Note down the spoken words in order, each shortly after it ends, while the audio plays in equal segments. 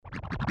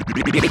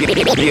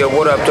Yeah,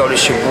 what up, though?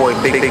 This your boy,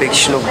 Big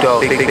Snoop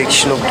Dogg. Big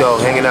Snoop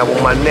Dogg, hanging out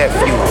with my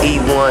nephew,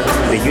 E1.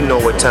 And you know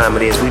what time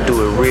it is. We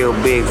do it real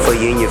big for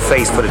you in your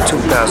face for the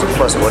 2,000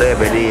 plus,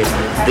 whatever it is.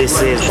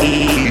 This is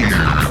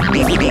E1,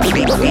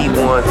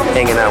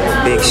 hanging out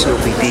with Big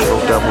Snoopy, Digo,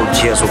 Double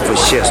Jizzle for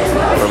Shizzle.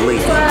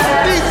 Believe it.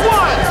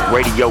 E1!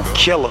 Radio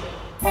killer.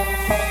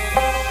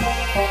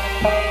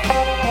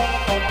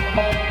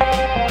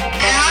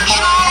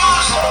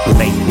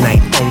 Late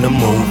night on the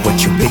move,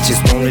 what you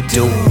bitches wanna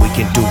do? We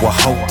can do a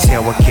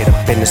hotel or get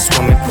up in the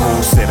swimming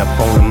pool. Sit up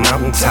on the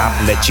mountaintop,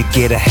 let you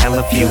get a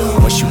hella view.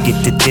 Once you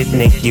get the dick,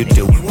 you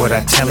do what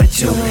I tell it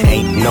to.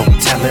 Ain't no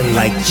telling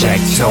like Jack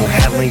told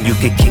Helen. You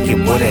can kick it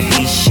with a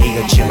he, she,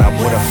 or chill out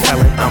with a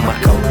felon. I'm a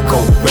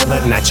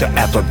gorilla, not your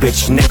average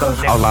bitch nigga.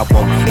 All I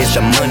want is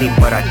your money,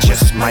 but I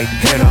just might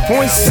hit her.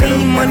 Point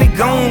seen, money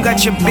gone,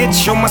 got your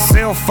bitch on my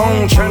cell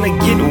phone. Tryna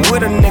get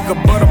with a nigga,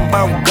 but I'm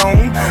about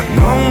gone.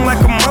 Gone like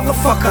a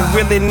motherfucker.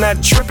 Really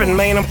not tripping,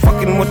 man. I'm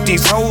fucking with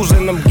these hoes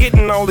and I'm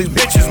getting all these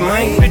bitches,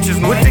 man.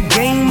 With the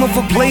game of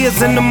a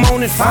players in the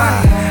morning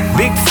fire.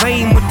 Big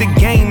fame with the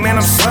game, man.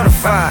 I'm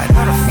certified.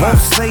 Won't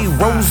say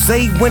Rose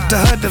went to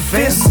her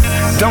defense.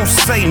 Don't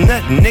say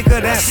nothing,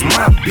 nigga. That's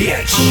my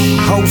bitch.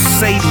 Hoes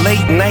say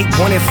late night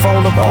when it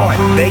fall apart.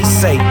 They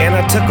say, and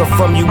I took her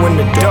from you in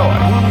the dark.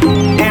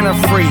 And I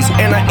freeze,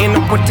 and I end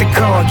up with the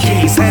car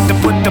keys. Had to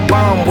put the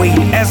bomb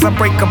weed as I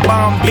break a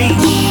bomb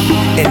beach.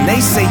 And they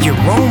say you're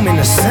Rome in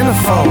the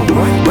centerfold.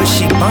 But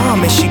she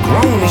bomb and she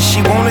grown and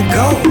she wanna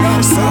go.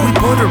 So we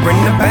put her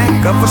in the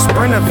back of a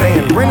Sprinter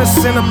van. Rent a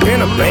center,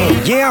 been a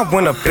band. Yeah, I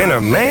went up in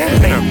her,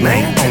 man.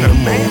 Man, on the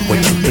move, what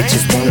you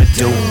bitches wanna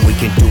do? We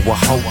can do a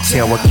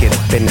hotel or get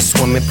up in the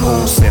swimming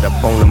pool. Sit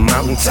up on the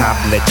mountaintop,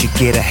 let you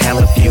get a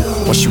hella view.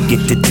 Once you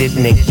get the dick,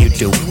 you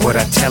do what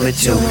I tell it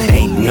to.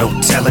 Ain't no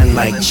telling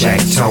like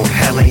Jack told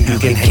Helen. You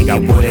can hang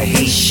out with a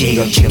he, she,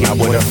 or chill out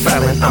with a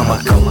felon. I'm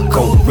a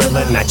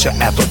gorilla, not your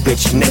average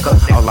bitch nigga.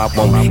 All I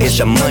want is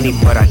your money,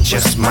 but I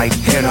just might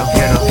hit her.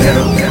 Get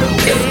 'em, yeah,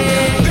 get 'em,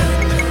 yeah.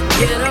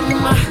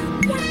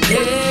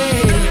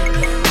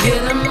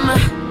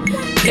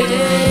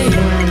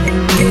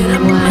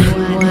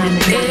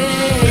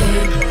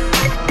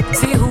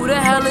 See, who the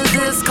hell is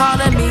this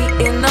calling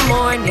me in the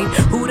morning?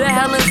 Who the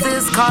hell is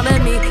this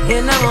calling me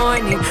in the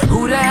morning?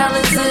 Who the hell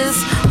is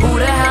this? Who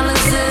the hell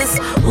is this?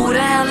 Who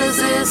the hell is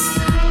this?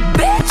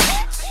 Bitch!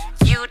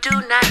 You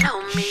do not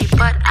know me,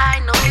 but I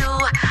know you.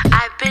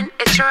 I've been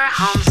at your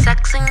home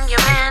sexing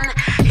your man.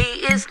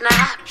 He is not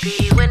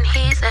happy when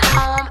he's at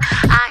home.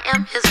 I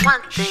am his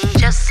one thing,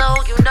 just so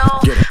you know.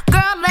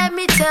 Girl, let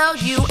me tell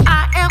you,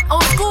 I am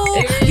old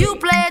school. You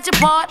played your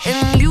part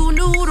and you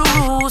knew the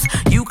rules.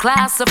 You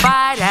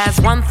classified as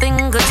one thing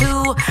or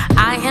two.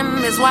 I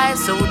am his wife,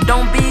 so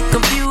don't be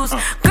confused.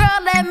 Girl,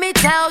 let me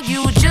tell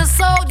you, just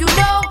so you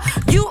know,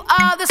 you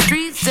are the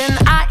streets and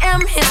I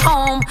am his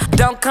home.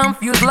 Don't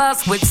confuse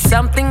lust with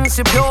something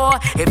so pure.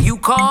 If you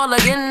call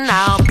again,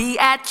 I'll be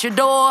at your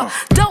door.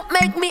 Don't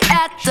make me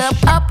act up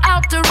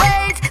out the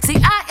rage. See,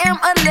 I am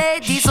a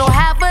lady, so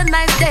have a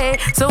nice day.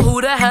 So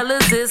who the hell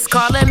is this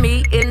calling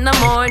me in the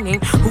morning?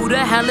 Who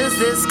the hell is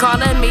this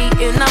calling me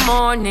in the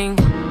morning?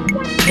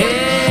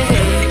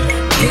 Hey,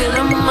 get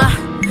 'em,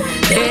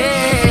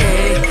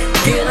 hey,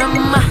 get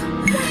 'em,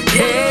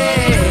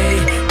 hey,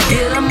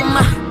 get 'em,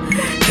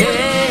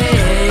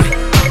 hey.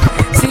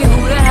 See,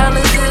 who the hell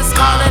is this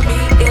calling me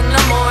in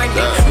the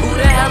morning? Who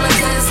the hell is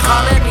this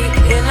calling me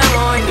in the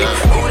morning?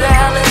 Who the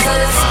hell is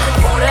this?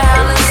 Who the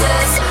hell is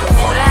this?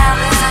 Who the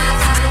hell is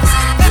this?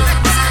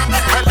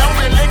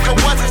 Alone liquor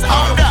was his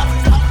own up.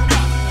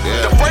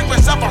 The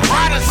fragrance of a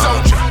riding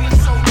soldier.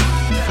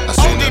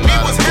 ODB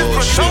was his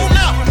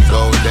persona.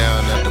 Go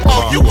down at the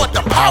Oh, you want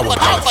the power,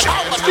 don't you?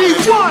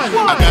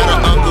 I got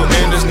an uncle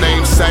and his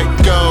name's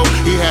Psycho.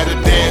 He had a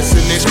dance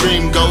and they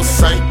scream go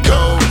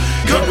psycho.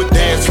 He would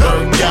dance,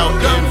 work out,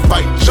 and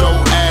fight your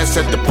ass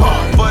at the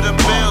park. For the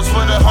bills,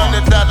 for the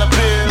 $100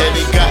 bills. And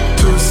he got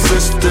two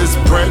sisters,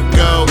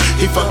 Prego.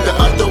 He fucked the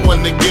other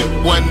one to get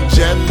one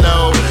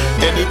jello.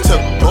 And he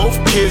took both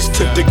kids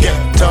to the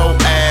ghetto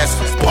ass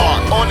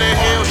park. On the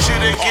hill,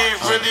 shit'll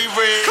get really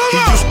real. He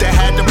used to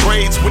have the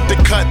braids with the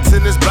cuts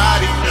in his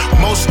body.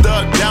 Most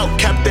thugged out,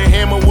 kept the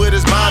hammer with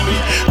his mommy.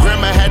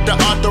 Grandma had the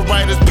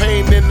arthritis,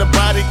 pain in the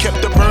body.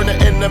 Kept the burner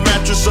in the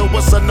mattress, so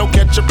what's up, no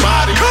catch a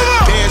body.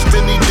 Danced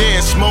and he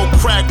danced, smoked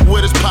crack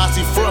with his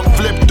posse. Front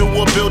flip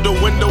through a builder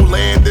window,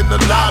 land in the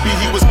lobby.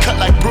 He was cut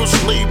like Bruce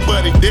Lee,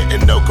 but he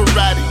didn't know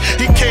karate.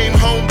 He came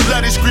home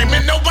bloody,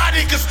 screaming,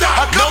 nobody can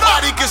stop me.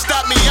 Nobody can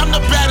stop me, I'm the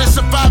baddest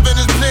survivor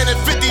this planet.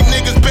 50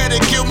 niggas better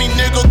kill me,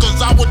 nigga,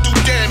 cause I would do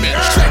damage.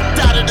 Checked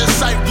out of the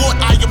sight, what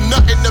I am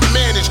nothing to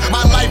manage.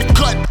 My life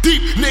cut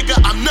deep, nigga,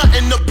 I'm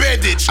nothing to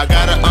bandage. I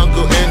got an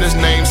uncle and his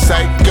name's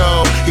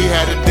Psycho. He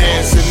had a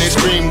dance and they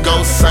scream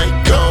go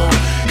psycho.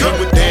 He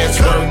would dance,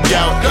 work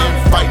out, and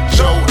fight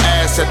your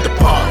ass at the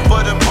park.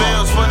 For the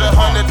bills, for the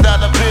 $100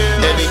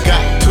 bills. And he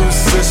got two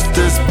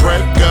sisters,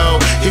 Prego.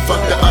 He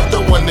fucked the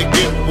other one to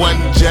get one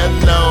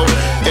jello.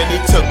 And he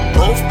took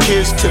both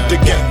kids to the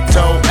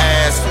ghetto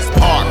ass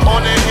park.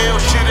 On the hill,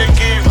 shit'll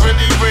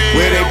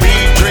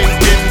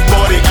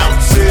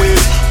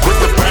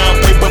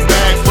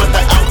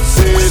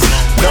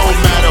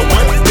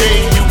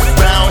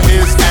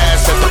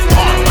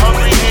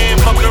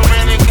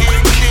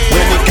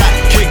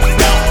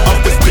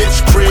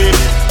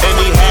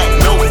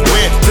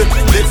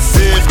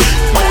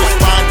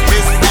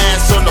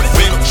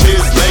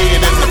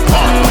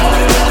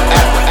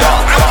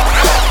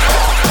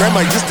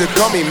to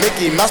call me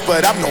Mickey Mouse,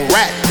 but I'm no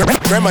rat.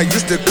 Grandma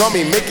used to call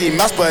me Mickey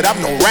Mouse, but I'm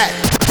no rat.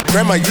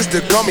 Grandma used to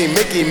call me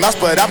Mickey Mouse,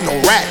 but I'm no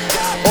rat.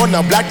 On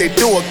the block, they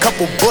threw a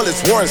couple bullets,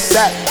 Warren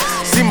sack.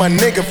 See my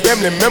nigga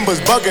family members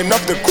bugging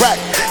up the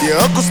crack. Your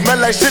uncle smell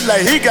like shit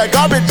like he got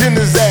garbage in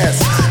his ass.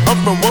 I'm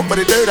from one for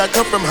the dirt, I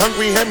come from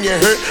hungry, hem, you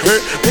hurt.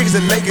 Pigs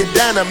that lay it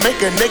down and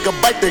make a nigga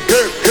bite the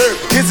curb.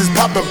 Kids is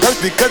popping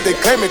perks because they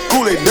claim it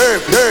cool, they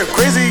nerve.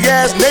 Crazy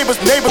ass neighbors.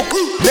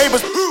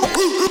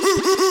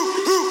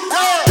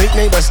 Big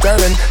neighbor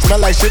stirring,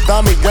 smell like shit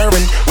on me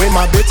gurrin'. When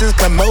my bitches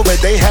come over,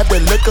 they have the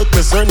look of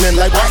concerning.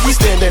 Like why he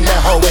standing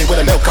that hallway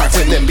with a no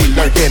carton and be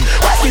lurking?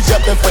 Why he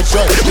jumping for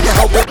joy? We can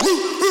help it.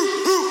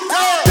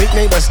 Big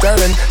neighbor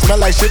stirring, smell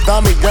like shit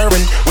on me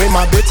gurrin'. When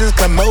my bitches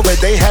come over,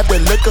 they have the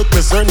look of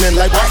concerning.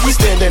 Like why he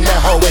standing that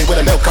hallway with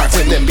a no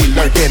carton and be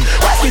lurking?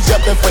 Why he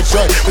jumping for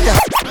joy? We can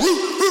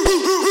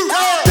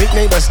Big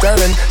neighbor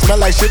stirring,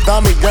 smell like shit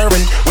on me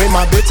gurrin'. When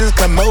my bitches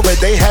come over,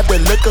 they have the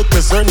look of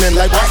concerning.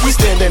 Like why he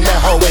standing that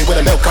hallway with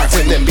a no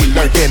carton and be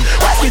lurking?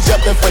 Why he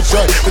jumping for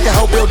joy? When the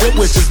whole building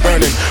was just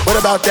burning.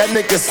 What about that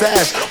nigga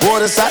Sash?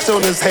 Wore the socks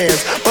on his hands,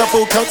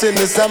 buffalo coats in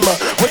the summer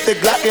with the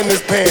Glock in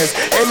his pants.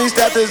 And these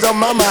staffers on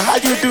mama, how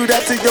you do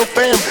that to your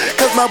fam?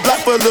 Cause my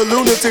block full of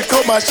lunatic,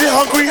 call my shit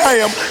hungry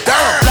I am.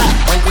 Damn.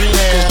 Hungry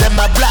hands, that's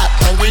my block.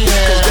 Hungry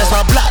hands, cause that's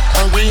my block.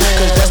 Hungry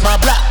hands, cause that's my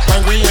block.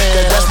 Hungry hands,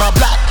 cause that's my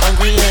block.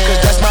 Hungry hands, cause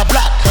that's my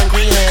block.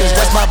 Hungry hands, cause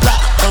that's my block.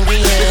 Hungry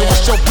hands, nigga,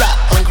 what's your block?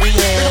 Hungry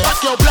hands, nigga,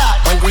 fuck your block.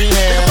 Hungry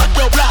hands, nigga, fuck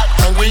your block.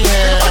 Hungry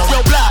hands, nigga, fuck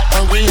your block.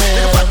 Hungry hands,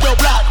 nigga, fuck your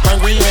block.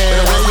 Hungry hands,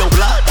 better wear your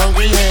block.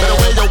 Hungry hands, better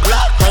wear your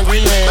block. Hungry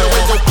hands, better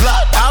wear your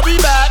block. I'll be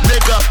back,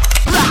 nigga.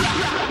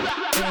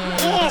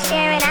 Yeah,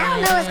 Sharon, I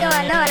don't know what's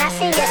going on. I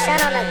seen your son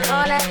on the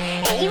corner,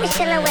 and he was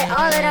chilling with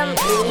all of them.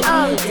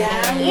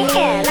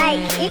 Yeah, like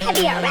you could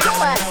be a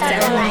rapper or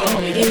something like.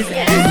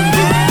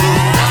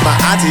 My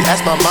auntie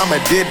asked my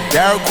mama, did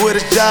Daryl quit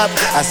his job?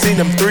 I seen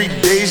him 3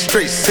 days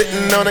straight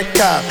sitting on a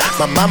cob.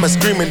 My mama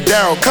screaming,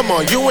 Daryl, come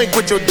on, you ain't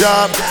quit your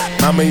job.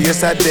 Mama,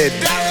 yes I did.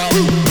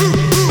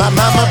 My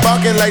mama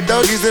barking like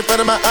doggies in front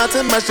of my aunt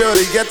and my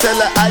shorty. I tell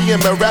her I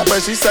am a rapper,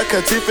 she suck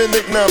her teeth and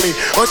ignore me.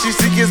 All she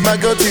see is my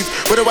gold teeth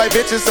with a white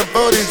bitch and some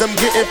 40s. I'm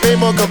getting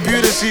fame on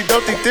computers, she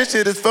don't think this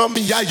shit is for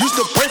me. I used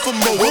to pray for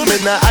more women,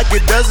 now I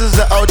get dozens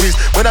of OGs.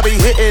 When I be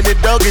hitting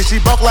it doggy, she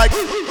bark like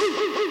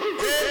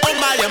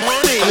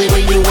Only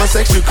when you want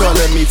sex, you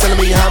calling me, telling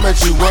me how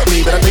much you want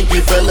me, but I think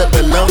you fell up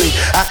below me.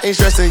 I ain't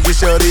stressing you,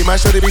 shorty. My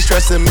shorty be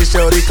stressing me,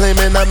 shorty.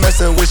 Claiming I'm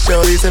messing with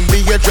shorties and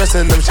be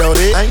addressing them,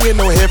 shorty. I ain't get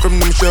no hair from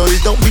them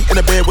shorties. Don't be in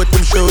the bed with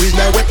them shorties.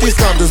 Now what these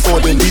condoms for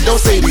them? Don't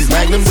say these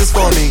magnums is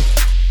for me.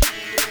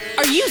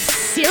 Are you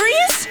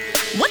serious?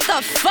 What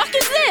the fuck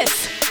is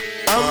this?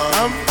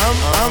 I'm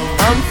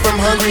from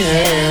Hungry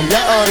Ham, y'all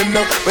ought to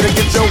know. Better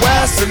get your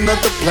ass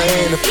another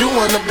plan. If you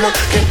wanna blow,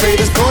 can't pay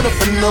this corner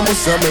for normal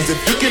summers. If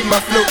you get my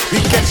flow,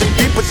 we catching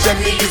people, y'all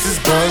niggas is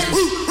buns.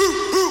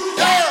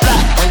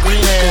 Hungry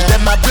Ham,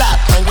 that's my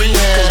block. Hungry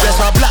Ham, cause that's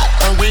my block.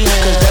 Hungry Ham,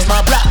 cause that's my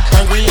block.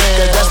 Hungry Ham,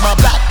 cause that's my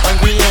block.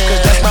 Hungry Ham,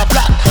 cause that's my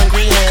block.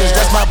 Hungry Ham, cause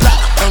that's my block.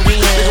 Hungry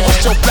Ham, nigga,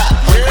 what's your block?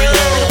 Hungry Ham,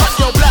 nigga, fuck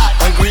your block.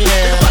 Hungry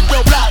Ham, nigga, fuck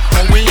your block.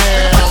 Hungry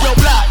Ham, fuck your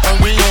block.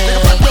 Hungry Ham,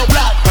 nigga, fuck your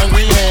block.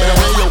 Hungry Ham, better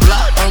wear your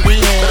block. Hungry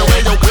Ham, better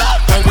wear your block.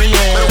 Hungry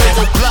Ham, better wear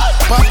your block.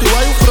 Papi,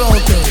 why you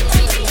frontin'?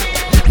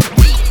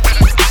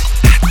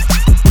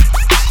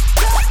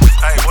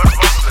 Hey, where the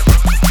folks at, bro?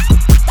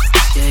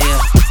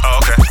 Yeah. Oh,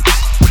 okay.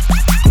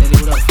 Nigga,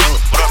 what up,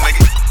 folks? What up,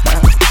 nigga?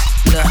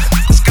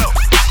 Let's go.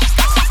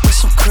 With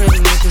some crib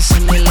niggas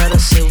and they let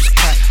us say what's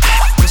cut.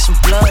 With some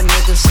blood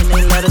niggas and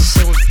they let us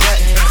say what's cut.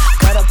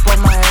 Got up on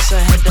my ass, I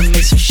had to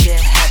make some shit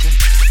happen.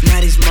 Now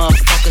these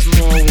motherfuckers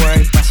more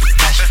worried about some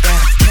fashion.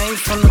 Came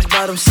from the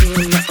bottom,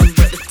 seeing nothing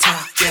but the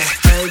top.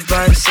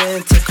 Everybody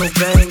saying take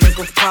Kobang,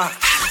 nigga pop.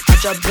 I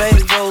drop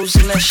baby rolls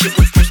and that shit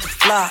was supposed to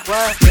fly.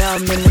 Now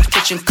I'm in the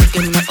kitchen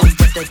cooking nothing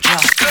but that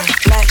drop.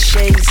 Black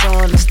shades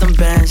on, it's them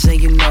bands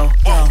and you know.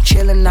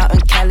 Chillin' out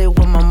in Cali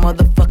with my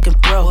motherfucking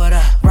bro.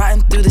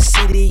 Riding through the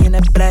city in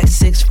that black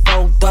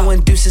 6'4",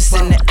 throwing deuces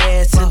in the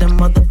air to the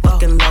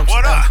motherfucking lows.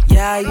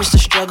 Yeah, I used to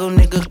struggle,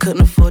 nigga,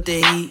 couldn't afford to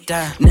eat.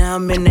 Now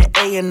I'm in the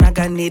A and I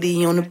got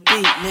nitty on the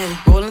beat.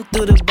 Rolling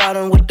through the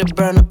bottom with the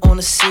burner on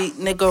the seat.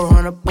 Nigga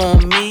run up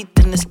on me,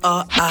 then it's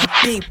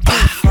R.I.P.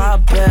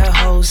 5 bad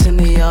hoes and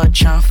they all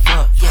tryna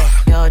fuck.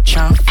 Y'all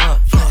tryna fuck.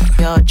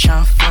 Y'all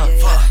tryna fuck.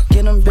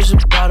 Get them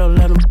bitches a bottle,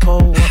 let them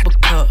pull up a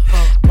cup.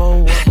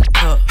 Pull up a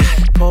cup.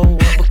 Pull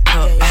up a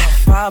cup.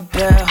 5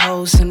 bad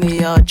hoes and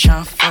they all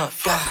tryna fuck.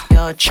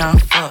 Y'all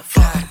tryna fuck.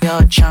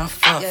 Y'all tryna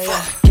fuck.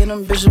 Get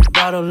them bitches a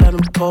bottle, let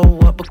them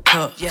pull up a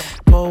cup.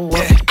 Pull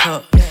up a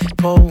cup.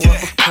 Pull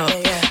up a cup.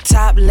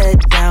 Top let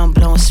down,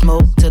 blowing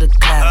smoke to the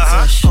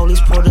clouds.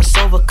 Police pulled us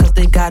over cause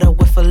they got a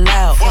whiff of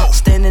loud.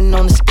 Standing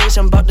on the stage,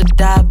 I'm about to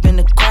dive in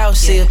the crowd.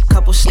 See a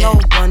couple snow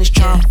bunnies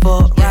trying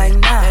fuck right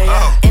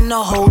now. In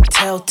the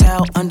hotel,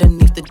 towel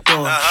underneath the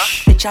door.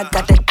 Bitch, I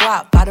got that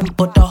guap, I done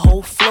but the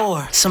whole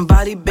floor.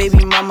 Somebody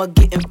baby mama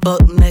getting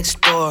fucked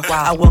next door.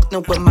 I walked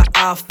in with my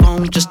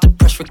iPhone just to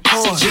press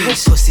record. You a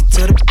pussy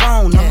to the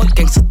bone, I'm a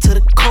gangster to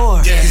the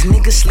core. These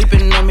niggas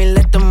sleeping on me,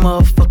 let the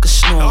motherfuckers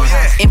snore.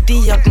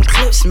 Empty out them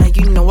clips, man,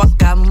 you know I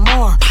got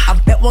more. I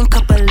bet one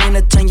cup of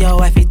Lena turn your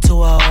wifey to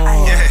a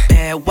whore.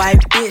 Bad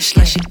white bitch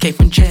like she came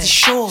from Jersey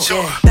Shore.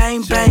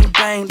 Bang, bang,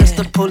 bang, that's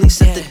the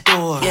police at the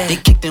door. They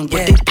kicked in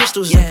with their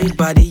pistols,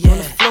 everybody on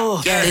the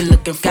floor. They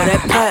looking for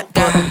that pot,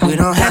 but we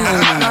don't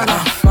have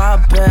no.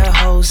 5 bad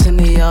hoes and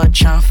they all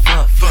tryna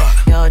fuck.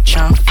 Y'all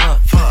tryna fuck.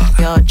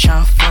 Y'all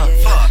tryna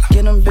fuck.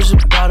 Get them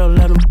bitches a bottle,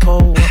 let them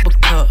pull up a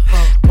cup.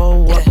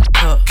 Pull up a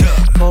cup.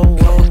 Pull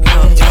up a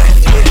cup.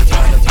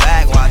 Turn the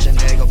back, watch a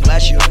nigga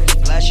bless you.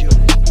 Bless you.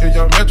 If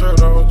your metro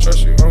don't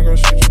trust you, I'm gon'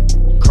 shoot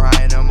you.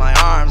 Crying in my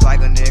arms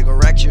like a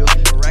nigga wrecked you.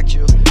 Wrecked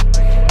you.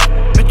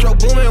 Metro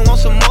Boomin, want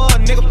some more,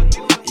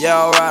 nigga.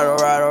 Yeah,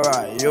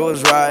 alright. You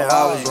was right,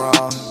 I was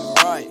wrong.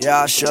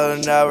 Yeah, I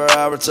should've never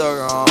ever took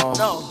her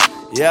home.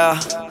 Yeah,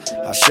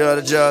 I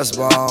should've just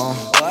blown.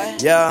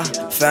 Yeah,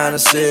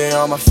 fantasy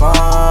on my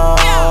phone.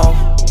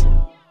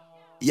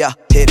 Yeah,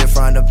 hit it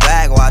from the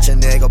back, watch a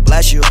nigga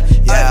bless you.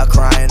 Yeah,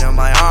 crying in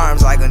my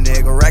arms like a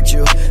nigga wrecked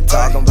you.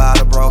 Talking about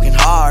a broken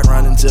heart,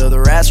 running to the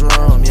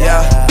restroom.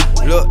 Yeah,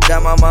 look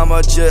at my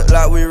mama just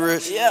like we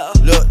rich.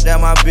 Look at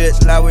my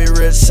bitch like we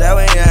rich. Said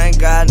we ain't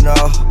got no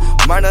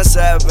money,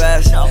 said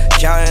best.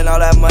 Counting all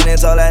that money,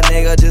 told that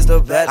nigga just to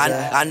bet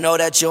that. I know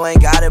that you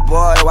ain't got it,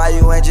 boy, why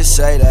you ain't just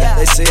say that?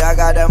 They see I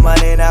got that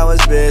money, now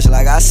it's bitch,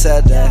 like I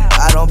said that.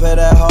 I don't pay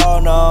that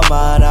hoe no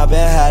mind, I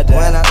been had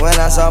that. When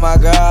I saw my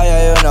girl,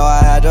 yeah, you know I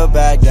had to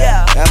back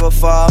that. And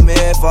before me,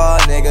 4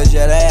 niggas,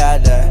 yeah, they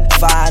had that.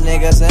 5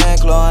 niggas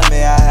including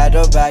me, I had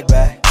to back.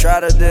 Try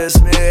to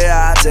diss me,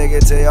 I take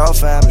it to your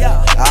family.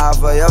 I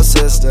for your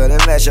sister, then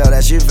make sure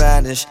that she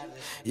vanished.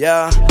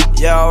 Yeah,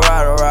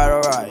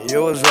 alright.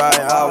 You was right,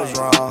 I was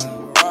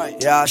wrong.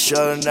 Yeah, I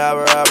should've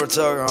never ever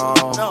took her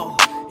home.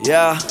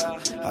 Yeah,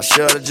 I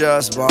should've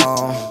just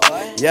blown.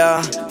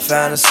 Yeah,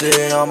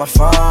 fantasy on my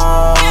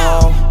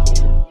phone.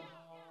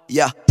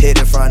 Yeah, hit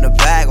it from the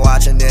back,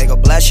 watch a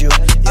nigga bless you.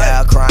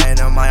 Yeah, crying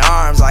in my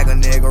arms like a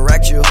nigga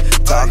wrecked you.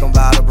 Talking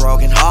about a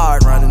broken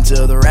heart, running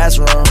to the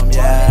restroom.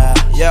 Yeah,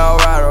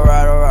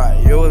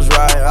 alright. You was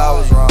right, I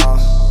was wrong.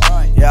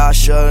 Yeah, I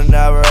should've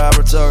never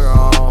ever took her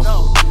home.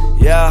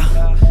 Yeah,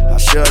 I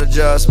should've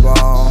just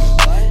blown.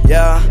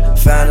 Yeah,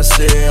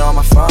 fantasy on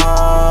my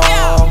phone.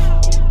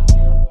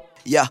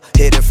 Yeah,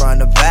 hit it from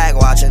the back,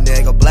 watch a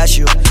nigga bless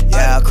you.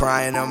 Yeah,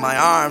 crying in my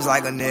arms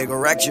like a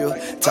nigga wrecked you.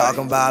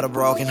 Talking about a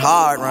broken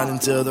heart, running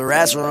to the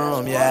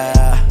restroom.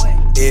 Yeah,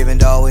 even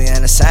though we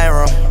in the same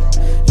room,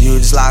 you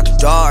just locked the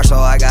door, so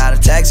I gotta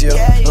text you.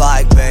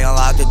 Like, babe,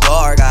 unlock the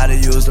door, gotta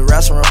use the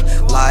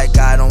restroom. Like,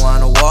 I don't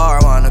want a war,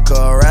 I wanna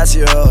caress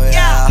you.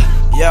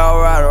 Yeah,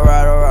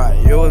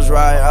 alright. You was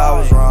right, I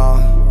was wrong.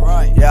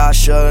 Yeah, I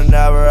should've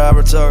never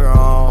ever took her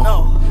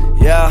home.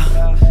 Yeah,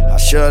 I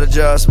should've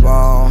just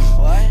blown.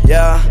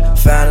 Yeah,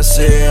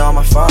 fantasy on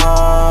my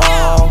phone.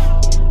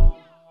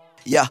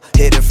 Yeah,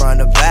 hit it from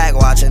the back,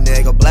 watch a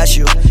nigga bless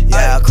you.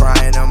 Yeah,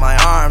 crying in my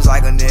arms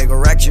like a nigga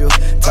wrecked you.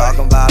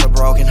 Talking about a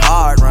broken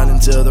heart, running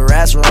to the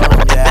restroom.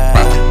 Yeah,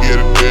 I can get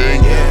a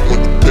bang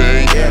with the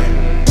pain.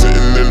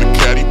 Sitting in the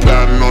caddy,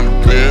 plotting on the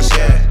bench.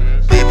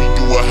 Baby,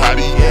 do a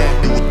hottie,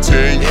 do a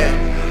 10.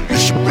 You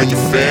should bring your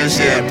fans,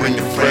 bring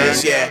your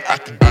friends. I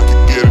can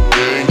get a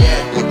bang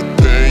with the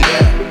pain.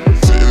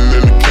 Sitting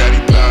in the caddy,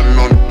 plotting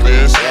on the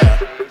bench.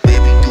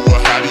 Baby, do a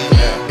hottie,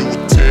 do a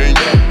 10.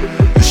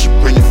 You should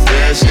bring your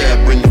fans,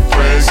 bring your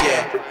friends.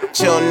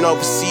 Chillin'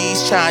 overseas,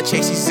 tryna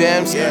chase these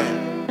M's.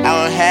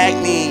 Out in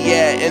Hackney,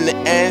 in the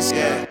ends.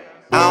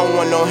 I don't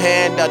want no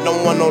handout,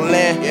 don't want no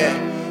land.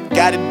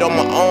 Got it on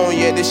my own,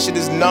 this shit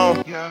is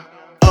known.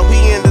 Oh,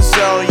 he in the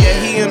zone,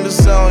 he in the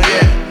zone,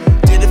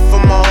 Did it for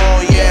my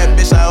own,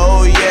 bitch, I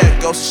owe,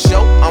 Go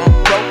show, I'm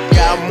a pro,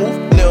 gotta move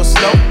a little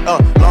slow.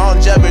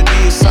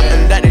 Longevity is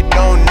something that they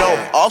don't know.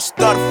 All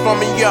started from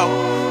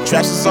a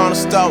trash is on the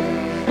stove.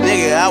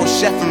 Nigga, I was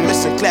chefing,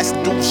 missing class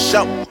to do a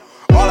show.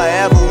 All I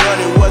ever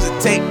wanted was a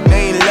tape,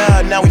 they ain't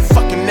love, now we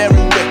fucking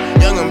everywhere.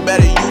 Young and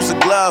better use a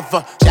glove.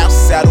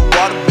 Shouts out the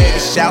water, baby,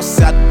 shouts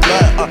out the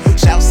blood.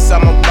 Shouts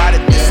out my body,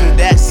 this and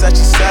that, such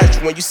and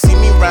such. When you see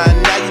me ride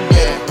now, you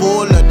better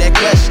pull up that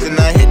clutch. Then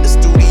I hit the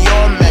studio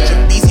and match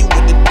up easy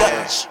with the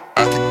Dutch.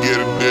 I can get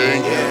a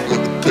bang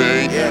with the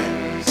pain.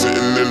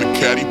 Sitting in the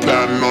caddy,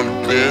 plotting on the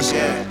bench.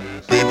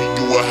 Baby,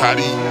 do a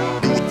hottie,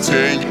 do a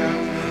 10.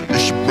 You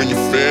should bring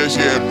your fans,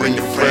 bring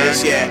your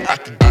friends. I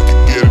can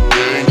get a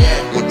bang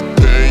with the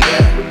pain.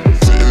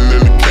 Sitting in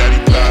the caddy,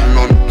 plotting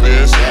on the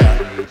bench.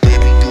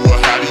 Baby, do a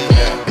hottie,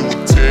 do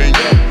a 10.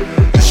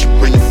 You should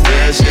bring your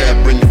fans,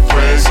 bring your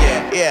friends.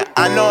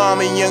 I know I'm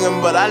a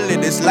youngin', but I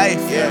live this life.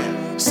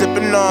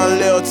 Sippin' on a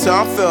little till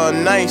I'm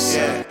feelin' nice.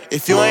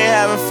 If you ain't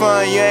having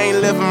fun, you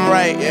ain't living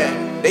right.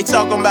 They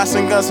talking about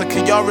some guns, so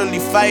can y'all really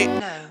fight?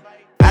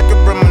 I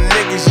could bring my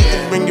niggas, you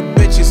can bring your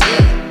bitches.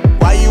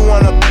 Why you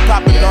wanna be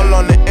poppin' all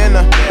on the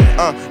inner?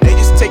 They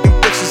just taking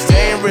pictures,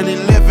 they ain't really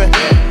living.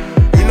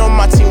 You know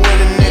my team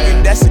when a nigga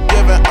that's a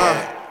given,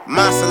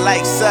 Monster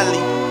like Sully,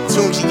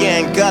 Tunji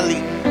and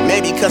Gully.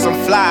 Maybe cause I'm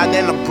fly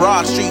than a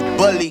Broad Street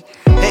bully.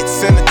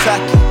 Hits in the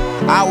Tucky,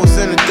 I was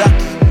in the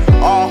Ducky.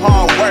 All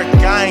hard work,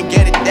 I ain't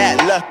get it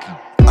that lucky.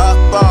 Up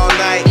all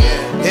night,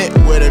 hit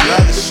with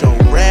another show.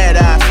 Red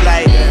eye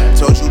flight,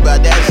 told you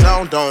about that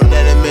zone, don't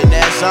let him in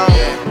that zone.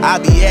 I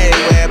be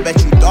everywhere, bet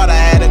you thought I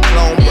had a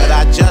clone, but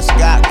I just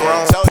got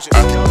grown.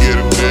 I can get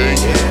a bang,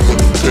 put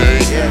the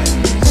bang.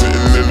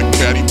 Sitting in the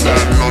caddy,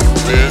 plotting on the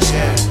bench.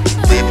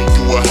 Baby,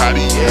 you a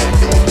hottie, you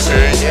a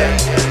bang.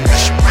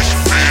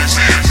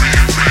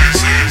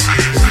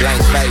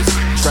 Blank face,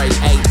 trade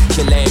 8,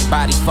 kill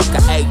everybody, fuck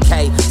a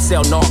AK.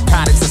 Sell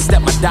narcotics and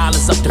step my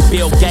dollars up to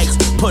Bill Gates.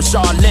 Push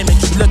all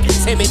limits, you looking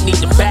timid, need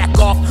to back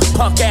off.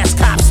 Punk ass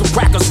cops, some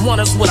crackers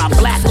want us with our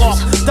black off.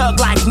 Thug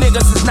like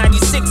niggas since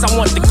 96, I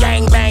want the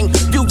gang bang.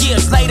 Few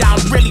years later, I'm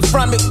really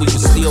from it, we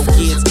was still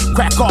kids.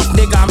 Crack off,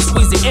 nigga, I'm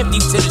squeezing empty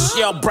till the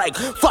shell break.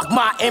 Fuck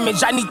my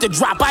image, I need to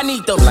drop, I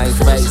need the blank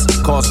face.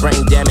 Cause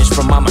brain damage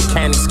from my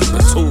mechanics, keep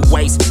it 2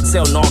 ways.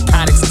 Sell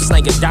narcotics, I'm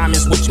slinging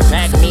diamonds with your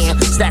back man.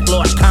 Stack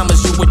large commas,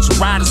 you with your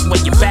riders,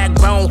 with your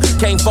backbone.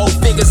 Came 4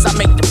 figures, I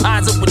make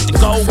deposit with the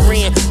gold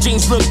ring.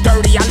 Jeans look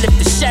dirty, I lift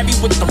the Chevy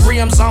with the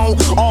rims on.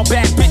 All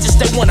bad bitches,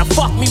 they wanna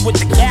fuck me with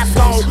the cap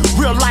on.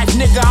 Real life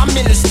nigga, I'm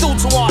in the stew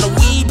to all the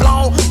weed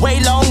blown. Way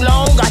long,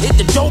 I hit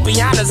the dope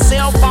behind a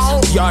cell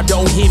phone. Y'all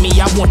don't hear me,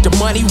 I want the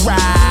money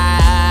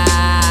right.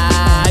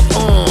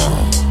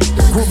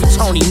 Groovy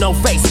Tony, no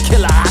face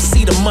killer, I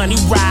see the money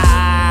right.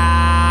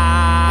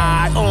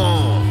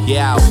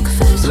 Yeah,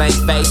 blank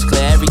face,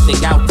 clear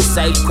everything out the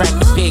safe, crack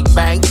the pig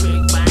bank.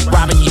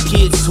 Robbing your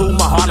kids too,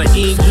 my heart an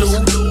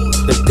igloo.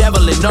 The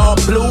devil in all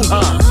blue,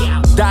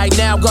 Die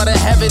now, go to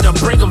heaven or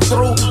bring them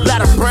through.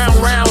 Lot of brown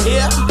round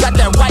here, got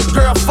that white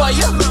girl for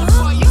you.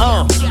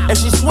 If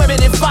she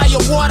swimming in fire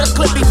water,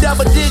 clip me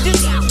double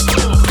digits.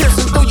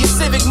 Piercing through your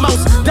civic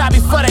most, die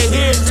before they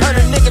hear it. Turn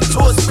a nigga to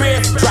a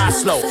spirit, drive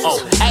slow.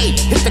 Hey,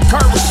 hit the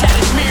curb with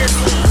shattered mirrors.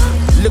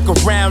 Look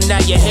around,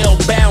 now you're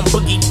hellbound,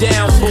 boogie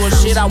down.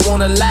 Bullshit I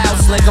won't allow,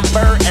 sling a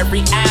bird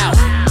every hour.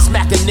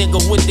 Smack a nigga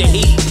with the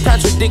heat,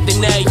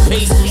 contradicting every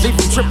piece. Leave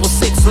him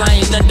 666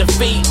 lying under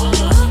feet.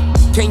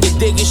 Can you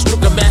dig it?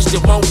 Struggle match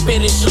that won't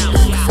finish.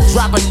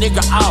 Drop a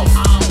nigga off,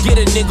 get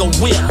a nigga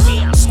whip.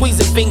 Squeeze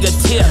a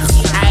fingertips,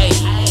 ayy.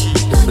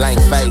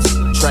 Blank face,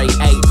 trade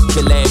 8,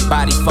 kill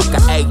everybody, fuck a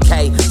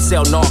AK.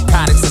 Sell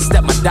narcotics and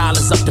step my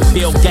dollars up to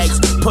Bill Gates.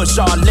 Push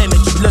all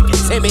limits, you looking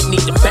timid,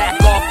 need to back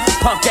off.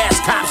 Punk ass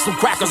cops, some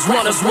crackers,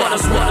 runners.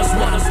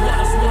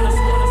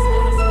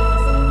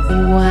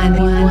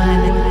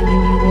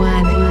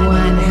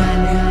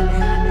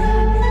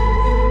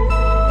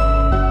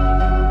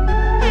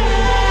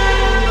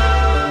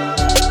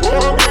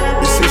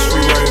 It's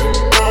history right here.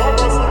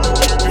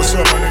 What's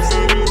up, my nigga?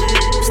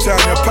 It's time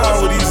to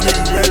empower these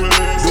niggas, man.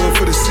 Do it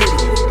for the city.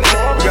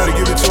 We gotta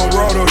give it to them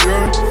raw though, you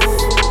heard?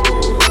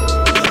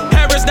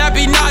 Harris, that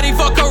be naughty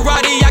for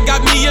karate. I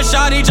got me a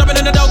shawty jumping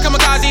in the dough,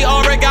 kamikaze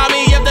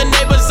origami. If the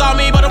neighbors saw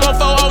me, but it won't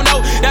fall, oh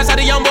no. That's how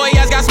the young boy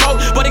has got smoke,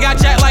 but he got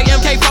jacked like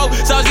MK4.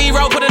 So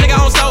 0, put a nigga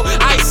on slow,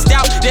 iced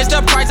out. This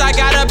the price I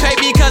gotta pay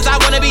because I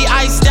wanna be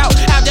iced out.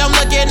 Have them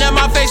looking at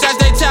my face as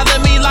they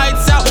telling me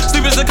lights out.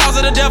 Sleep is the cause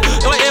of the death,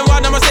 and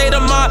why I'ma say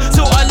the mind.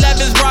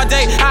 211's broad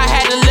day, I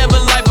had to live a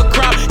life of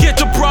crime. Get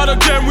the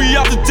product and we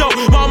out the dope.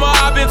 Mama,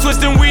 I've been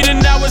twisting weed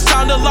and now it's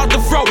time to lock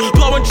the throat.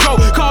 Blowing throat,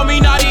 call me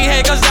naughty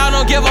head cause I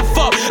don't give a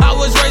fuck. I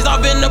was raised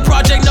off in the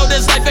project, know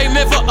this life ain't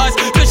meant for us.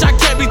 Bitch, I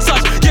can't be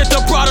touched, get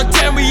the product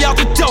and we out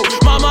the dope.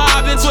 Mama,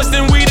 I've been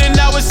twisting weed and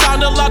now it's time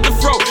to lock the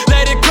throat.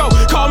 Let it go,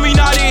 call me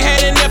naughty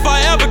head and if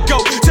I ever go,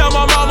 tell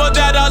my mama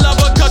that I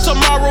love her cause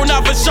tomorrow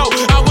not for sure.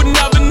 I would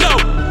never know.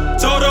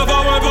 Told her if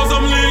I went for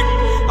some leak,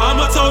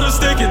 I'ma told her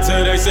stick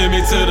until they send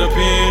me to the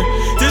pen.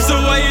 This the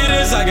way it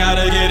is, I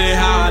gotta get it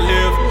how I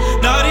live.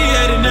 Naughty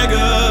headed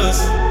niggas.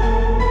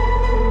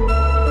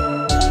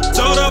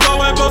 Told her if I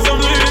went for some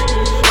leak,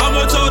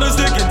 I'ma told her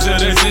stick until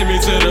they send me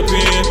to the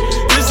pen.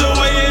 This the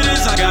way it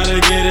is, I gotta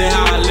get it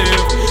how I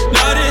live.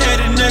 Naughty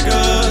headed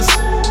niggas.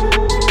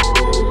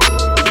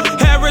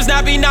 Harris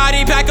not be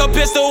naughty, pack a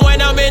pistol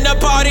when I'm in the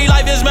party.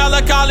 Life is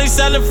melancholy,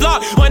 selling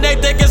flock. When they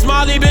think it's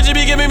Molly, bitch,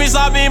 be giving me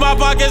sloppy. My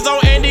pockets on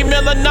Andy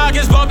Miller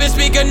knockers, bumping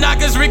speaker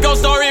knockers. Rico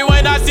story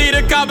when I see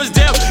the coppers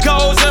dip.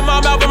 Goes in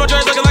my mouth, and my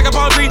dress looking like a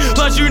palm tree.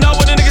 Plus, you know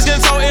when the niggas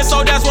get so in,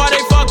 so that's why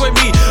they fuck with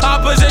me.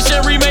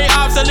 Opposition remain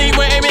obsolete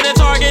when aiming and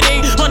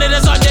targeting. Monday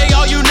to Sunday,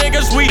 all you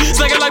niggas weak.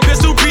 Slinging like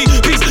pistol peace.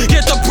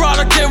 Get the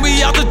product and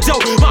we out the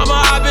dope.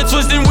 Mama, I've been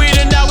twisting weed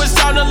and now it's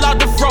time to lock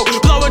the throat.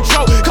 Blowing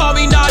throat, call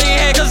me naughty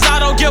head cause I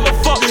don't give a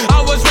fuck.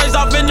 I was raised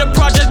off in the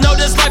project, know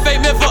this life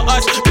ain't meant for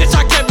us. Bitch,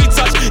 I can't be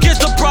touched, get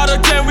the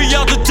product and we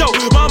out the dope.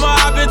 Mama,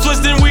 I've been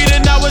twisting weed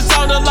and now it's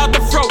time to lock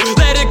the throat.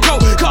 Let it go,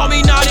 call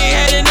me naughty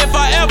head and if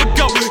I ever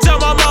go, tell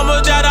my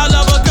mama that I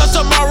love her cause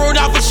tomorrow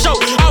not for sure.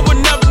 I would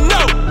never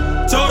know.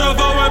 Told her if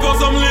I went for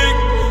some lick,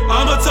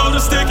 I'ma told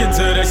her stick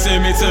until they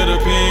send me to the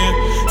pen.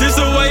 This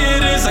the way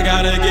it is, I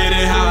gotta get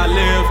it how I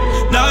live.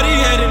 Naughty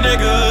headed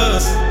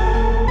niggas.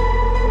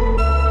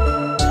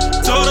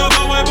 Told her if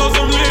I went for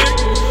some lick,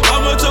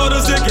 I'ma told her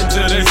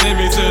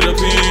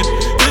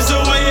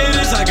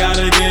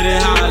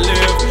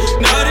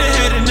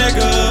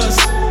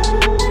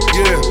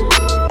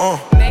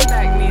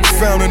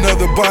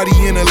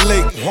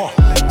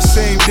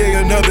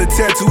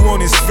tattoo on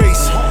his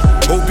face.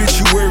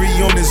 Obituary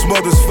on his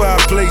mother's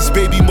fireplace.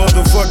 Baby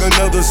motherfucker,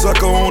 another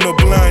sucker on a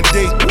blind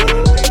date.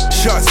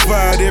 Shots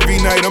fired every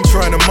night, I'm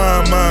trying to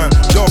mind mine.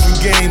 Dolphin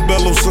game,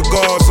 bellow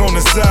cigars on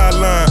the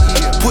sideline.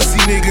 Pussy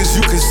niggas,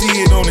 you can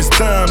see it on his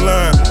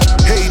timeline.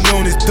 Hating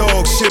on his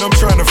dog shit, I'm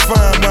trying to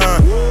find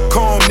mine.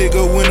 Calm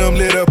nigga, when I'm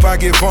lit up, I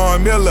get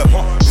Von Miller.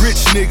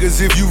 Rich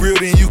niggas, if you real,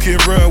 then you can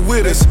run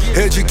with us.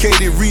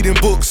 Educated, reading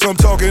books, I'm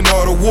talking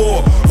Art of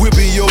War.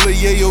 Whipping Yola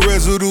Yayo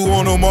residue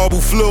on the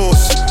marble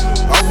floors.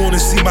 I wanna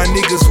see my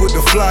niggas with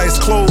the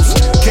flyest clothes.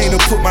 Came to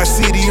put my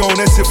CD on,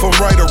 that's if I'm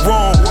right or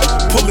wrong.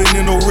 Pulling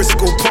in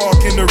Orisco Park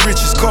in the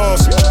richest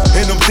cars.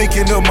 And I'm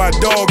thinking of my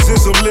dogs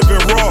as I'm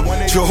living raw.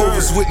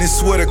 Jehovah's Witness,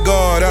 swear to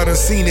God, I done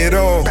seen it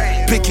all.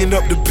 Picking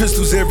up the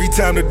pistols every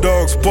time the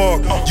dogs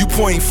bark. You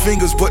pointing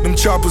fingers, but them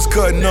choppers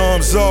cutting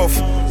arms off.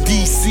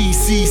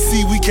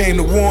 DCCC, we came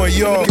to warn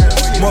y'all.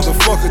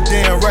 Motherfucker,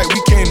 damn right,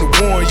 we came to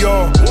warn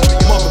y'all.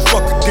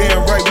 Motherfucker,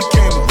 damn right, we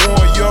came to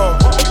warn y'all.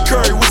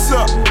 Curry, what's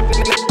up?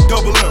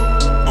 Double M.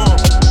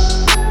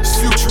 It's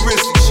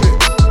futuristic shit.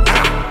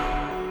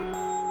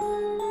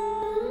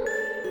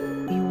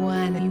 You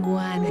want it.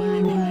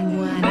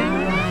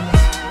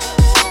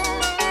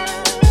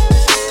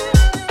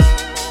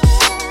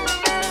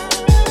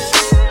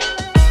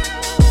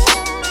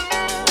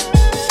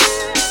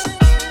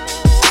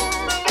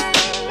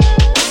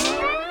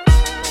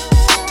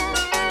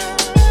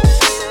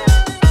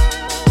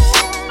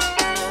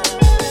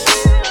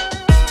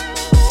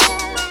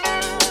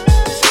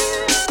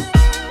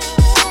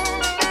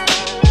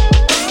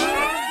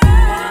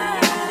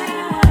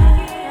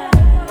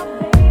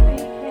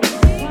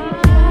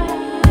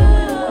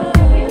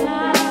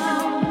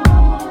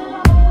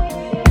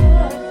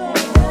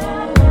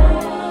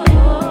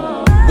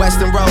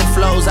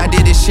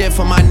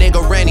 For my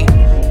nigga Rennie.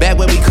 Back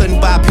when we couldn't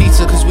buy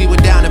pizza cause we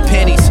were down to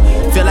pennies.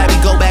 Feel like we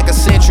go back a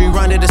century,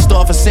 run to the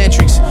store for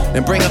centuries.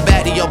 Then bring it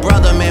back to your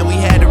brother, man, we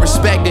had to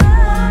respect it.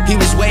 He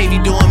was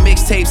wavy doing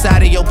mixtapes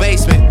out of your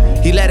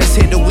basement. He let us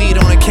hit the weed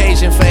on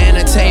occasion for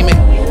entertainment.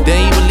 Then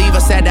he would leave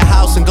us at the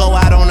house and go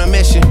out on a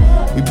mission.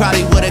 We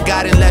probably would've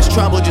got in less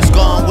trouble just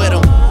going with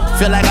him.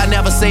 Feel like I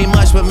never say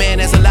much, but man,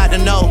 there's a lot to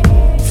know.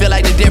 Feel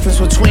like the difference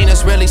between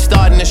us really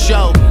starting to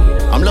show.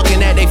 I'm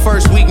looking at they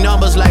first week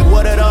numbers like,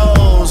 what are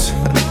those?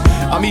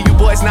 I mean, you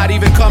boys not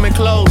even coming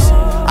close.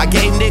 I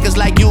gave niggas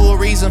like you a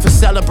reason for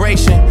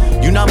celebration.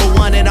 You number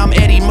one and I'm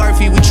Eddie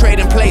Murphy, we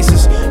trading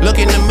places. Look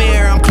in the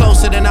mirror, I'm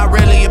closer than I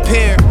really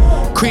appear.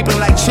 Creeping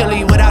like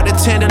chili without the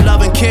tender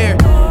love and care.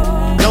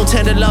 No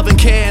tender love and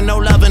care and no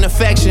love and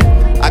affection.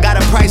 I got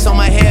a price on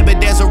my head, but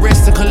there's a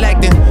risk to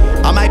collecting.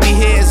 I might be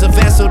here as a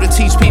vessel to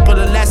teach people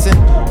a lesson.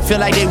 Feel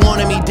like they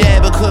wanted me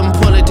dead but couldn't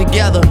pull it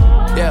together.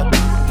 Yeah.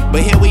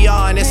 But here we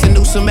are and it's a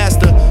new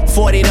semester.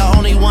 40 the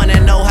only one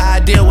that know how I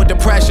deal with the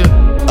pressure.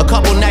 A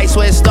couple nights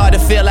where it started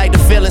to feel like the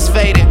feeling's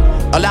fading.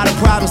 A lot of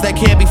problems that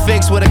can't be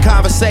fixed with a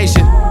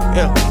conversation.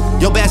 Yeah.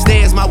 Your best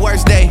day is my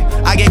worst day.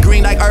 I get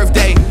green like Earth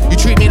Day. You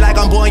treat me like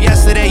I'm born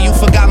yesterday, you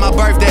forgot my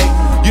birthday.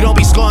 You don't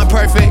be scoring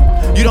perfect.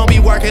 You don't be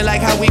working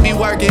like how we be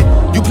working.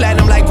 You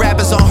platinum like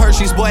rappers on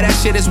Hershey's, boy, that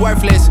shit is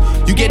worthless.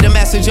 You get the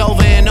message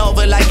over and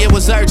over like it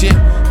was urgent.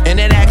 And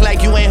then act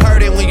like you ain't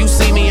heard it when you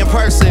see me in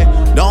person.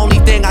 The only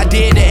thing I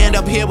did to end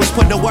up here was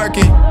put the work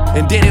in.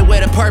 And did it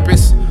with a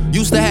purpose.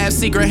 Used to have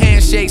secret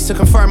handshakes to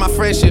confirm my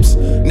friendships.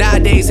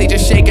 Nowadays they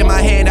just shaking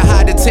my hand to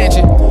hide the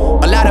tension.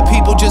 A lot of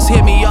people just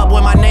hit me up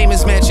when my name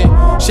is mentioned.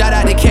 Shout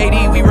out to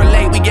KD, we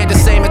relate, we get the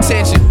same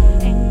attention.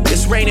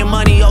 It's raining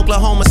money,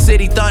 Oklahoma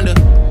City Thunder.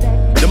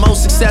 The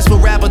most successful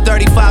rapper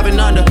 35 and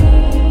under.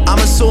 I'm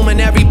assuming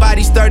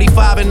everybody's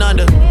 35 and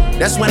under.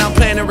 That's when I'm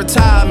planning to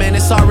retire, man,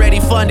 it's already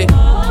funded.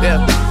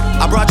 Yeah.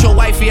 I brought your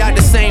wifey out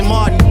to St.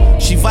 Martin.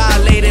 She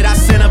violated, I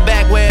sent her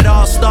back where it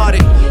all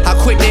started. How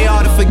quick they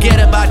are to forget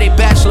about their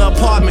bachelor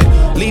apartment.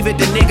 Leave it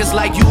to niggas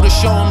like you to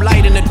show them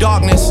light in the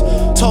darkness.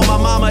 Told my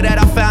mama that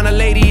I found a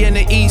lady in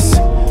the east.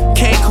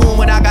 Cancun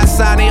when I got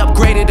signed, they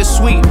upgraded the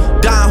suite.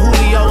 Don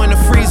Julio in the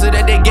freezer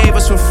that they gave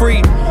us for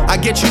free. I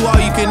get you all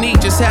you can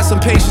eat, just have some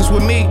patience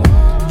with me.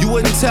 You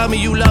wouldn't tell me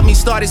you love me,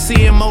 started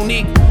seeing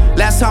Monique.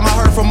 Last time I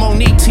heard from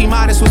Monique,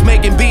 T-Modest was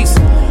making beats.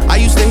 I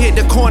used to hit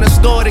the corner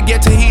store to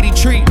get Tahiti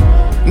treat.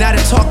 Now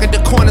the talk at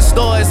the corner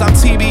store is I'm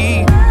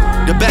TBE.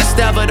 The best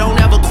ever, don't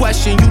ever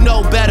question, you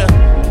know better.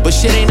 But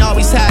shit ain't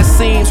always how it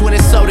seems when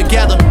it's so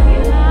together.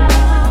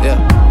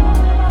 Yeah.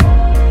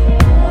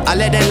 I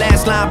let that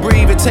last line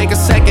breathe and take a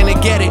second to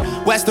get it.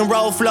 Western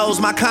road flows,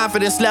 my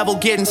confidence level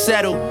getting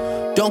settled.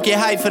 Don't get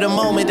hyped for the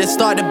moment, then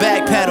start to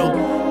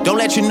backpedal. Don't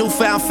let your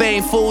newfound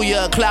fame fool you,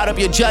 cloud up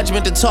your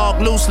judgment to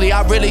talk loosely.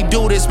 I really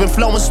do this, been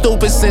flowing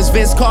stupid since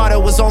Vince Carter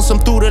was on some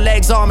through the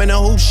legs arm and a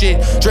hoop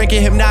shit.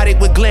 Drinking Hypnotic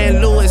with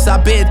Glenn Lewis, I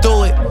been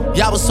through it.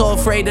 Y'all was so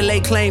afraid to lay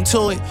claim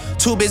to it.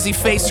 Too busy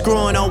face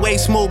screwing on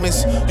waist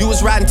movements. You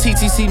was riding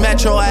TTC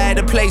Metro, I had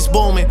the place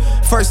booming.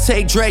 First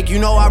take Drake, you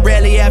know I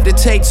rarely have to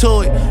take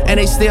to it. And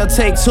they still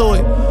take to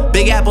it.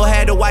 Big Apple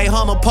had the white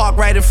Hummer parked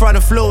right in front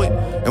of Fluid.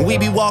 And we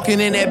be walking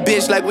in that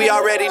bitch like we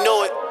already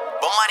knew it.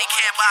 But money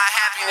can't buy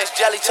happiness,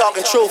 Jelly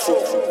talking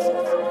truthful.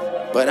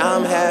 But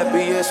I'm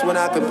happiest when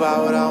I can buy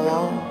what I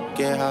want,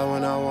 get high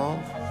when I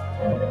want.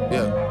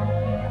 Yeah,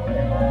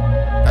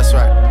 that's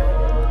right.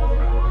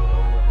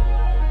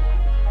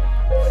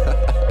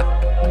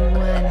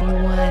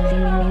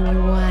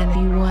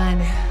 You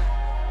won.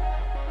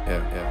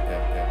 Yeah.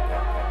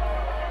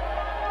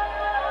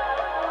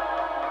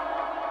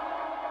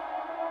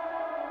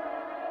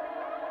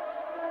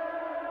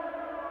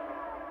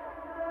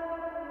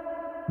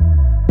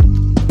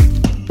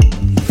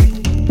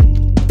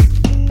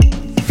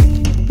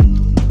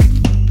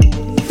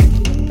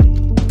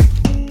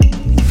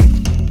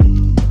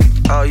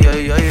 Oh yeah.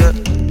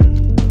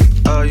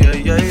 Oh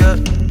yeah.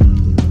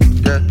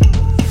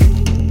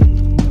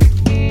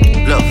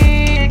 Look,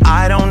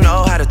 I don't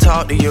know how to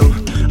talk to you.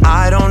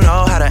 I don't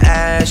know how to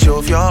ask you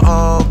if you're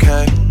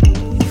okay.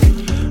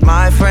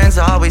 My friends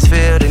always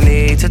feel the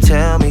need to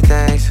tell me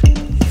things.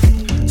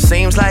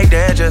 Seems like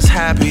they're just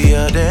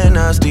happier than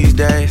us these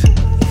days.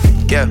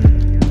 Yeah.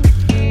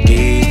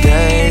 These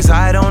days,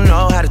 I don't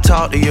know how to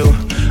talk to you.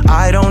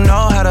 I don't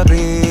know how to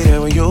be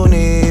there when you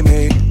need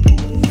me.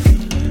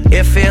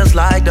 It feels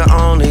like the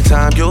only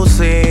time you'll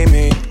see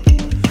me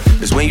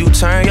is when you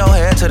turn your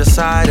head to the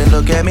side and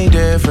look at me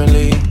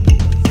differently.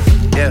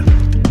 Yeah.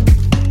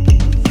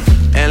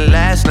 And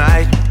last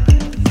night,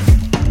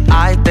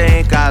 I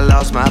think I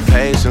lost my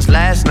patience.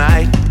 Last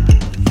night,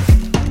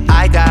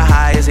 I got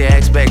high as the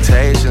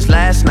expectations.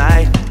 Last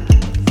night,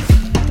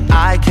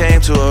 I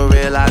came to a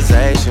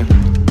realization,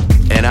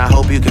 and I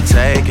hope you can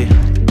take it.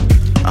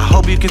 I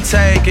hope you can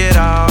take it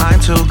all. I'm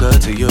too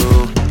good to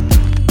you.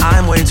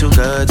 I'm way too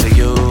good to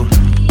you.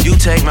 You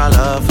take my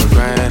love for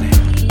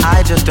granted.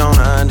 I just don't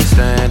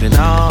understand it.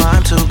 No,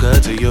 I'm too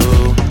good to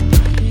you.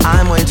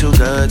 I'm way too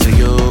good to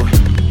you.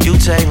 You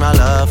take my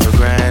love for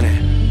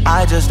granted.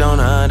 I just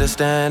don't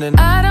understand it.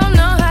 I don't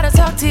know how to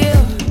talk to you.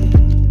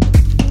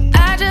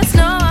 I just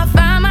know I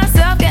find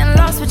myself getting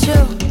lost with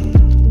you.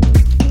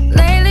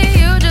 Lately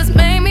you just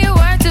made me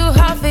work too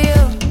hard for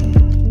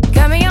you.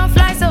 Got me on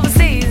flights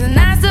overseas and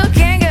I still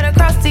can't get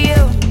across to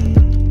you.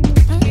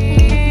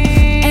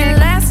 And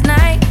last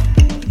night,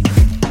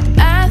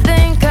 I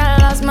think I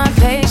lost my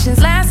patience.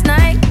 Last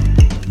night,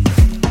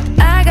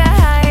 I got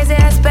high as the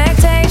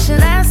expectation.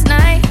 Last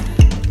night,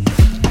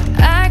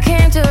 I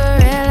came to a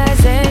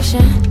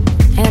realization,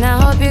 and I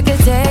hope you could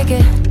take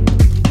it.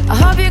 I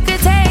hope you could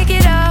take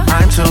it all.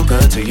 I'm too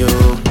good to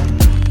you.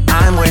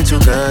 I'm way too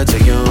good to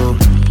you.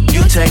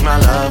 You take my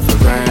love for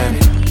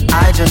granted.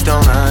 I just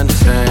don't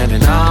understand it.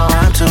 No,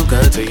 I'm too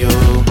good to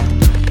you.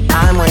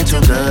 I'm way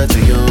too good to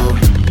you.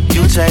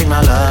 You take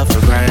my love for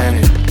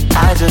granted.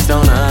 I just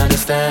don't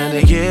understand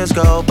it. Years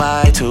go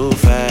by too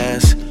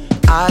fast.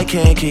 I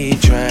can't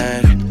keep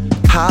track.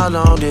 How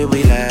long did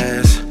we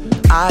last?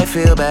 I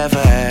feel bad for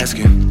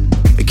asking.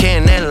 It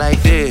can't end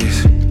like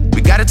this.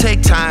 We gotta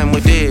take time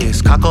with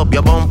this. Cock up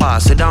your bomba,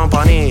 sit down,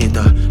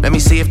 bonita. Let me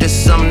see if this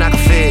is something I can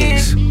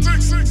fix.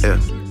 Yeah.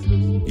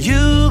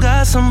 You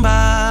got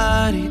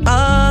somebody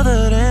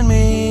other than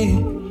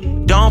me.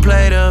 Don't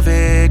play the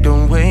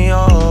victim when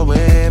you're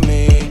with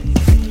me.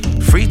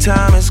 Free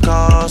time is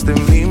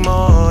costing me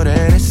more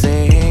than it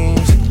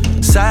seems.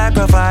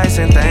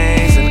 Sacrificing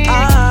things, and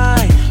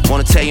I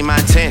wanna tell you my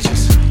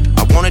intentions.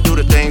 I wanna do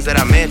the things that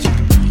I mentioned.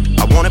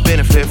 I wanna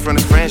benefit from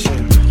this friendship.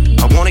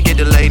 I wanna get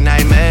the late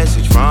night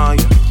message from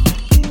you.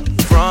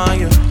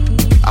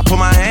 I put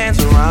my hands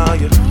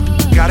around you.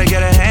 Gotta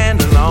get a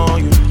handle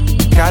on you.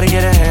 Gotta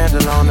get a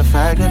handle on the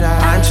fact that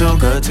I'm too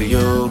good to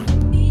you.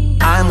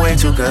 I'm way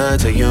too good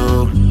to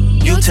you.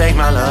 You take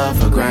my love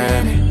for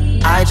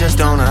granted. I just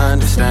don't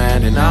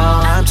understand it. No,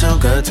 I'm too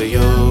good to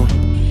you.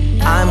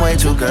 I'm way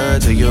too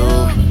good to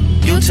you.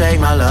 You take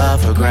my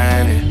love for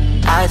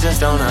granted. I just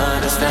don't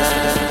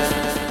understand.